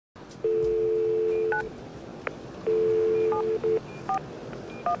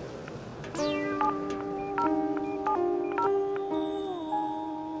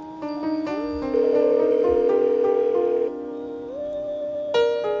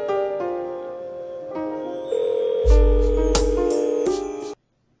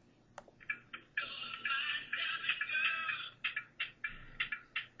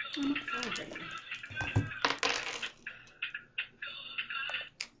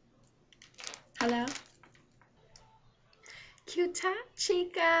Hello? Cute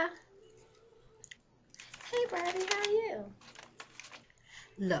chica. Hey, Barbie, how are you?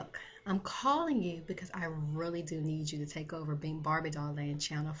 Look, I'm calling you because I really do need you to take over being Barbie Doll Land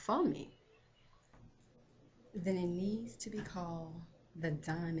channel for me. Then it needs to be called the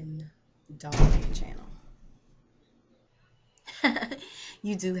Diamond Doll Land channel.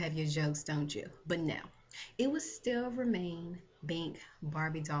 You do have your jokes, don't you? But no, it will still remain B.I.N.K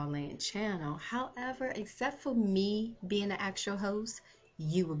Barbie Doll Land channel. However, except for me being the actual host,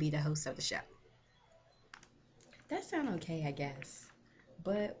 you will be the host of the show. That sounds okay, I guess.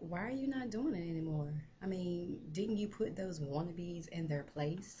 But why are you not doing it anymore? I mean, didn't you put those wannabes in their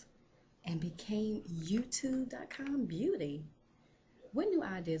place and became YouTube.com beauty? What new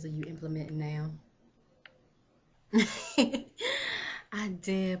ideas are you implementing now? I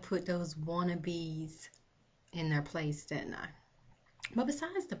did put those wannabes in their place, didn't I? But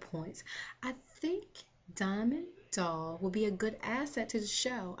besides the points, I think Diamond Doll will be a good asset to the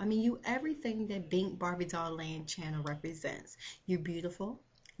show. I mean, you everything that B.I.N.K Barbie Doll Land channel represents. You're beautiful,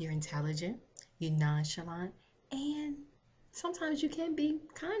 you're intelligent, you're nonchalant, and sometimes you can be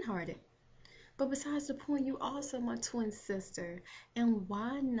kind-hearted. But besides the point, you also my twin sister, and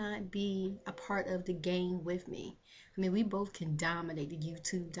why not be a part of the game with me? I mean, we both can dominate the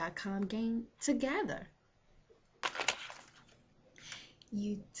YouTube.com game together.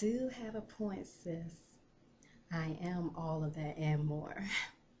 You do have a point, sis. I am all of that and more.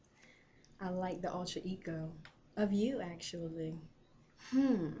 I like the ultra ego of you, actually.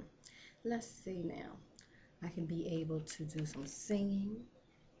 Let's see now. I can be able to do some singing,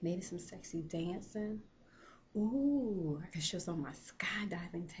 maybe some sexy dancing. Ooh, I can show some of my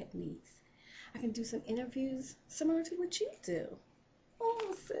skydiving techniques. I can do some interviews similar to what you do.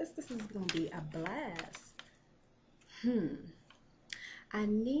 Oh, sis, this is going to be a blast. I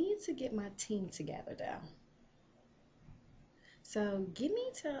need to get my team together now. So give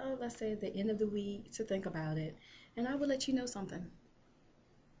me till, let's say, the end of the week to think about it, and I will let you know something.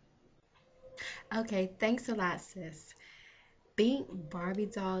 Okay, thanks a lot, sis. B.I.N.K Barbie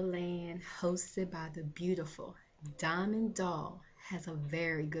Doll Land, hosted by the beautiful Diamond Doll, has a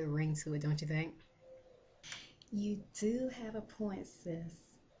very good ring to it, don't you think? You do have a point, sis.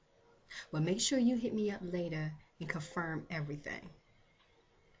 Well, make sure you hit me up later and confirm everything.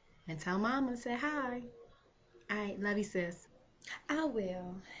 And tell Mama say hi. All right, love you, sis. I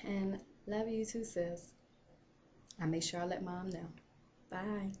will, and love you too, sis. I'll make sure I let Mom know.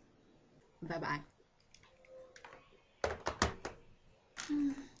 Bye. Bye-bye.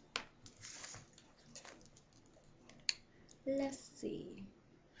 Let's see.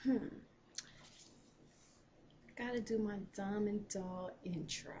 Gotta do my Diamond Doll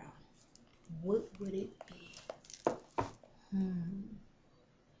intro. What would it be?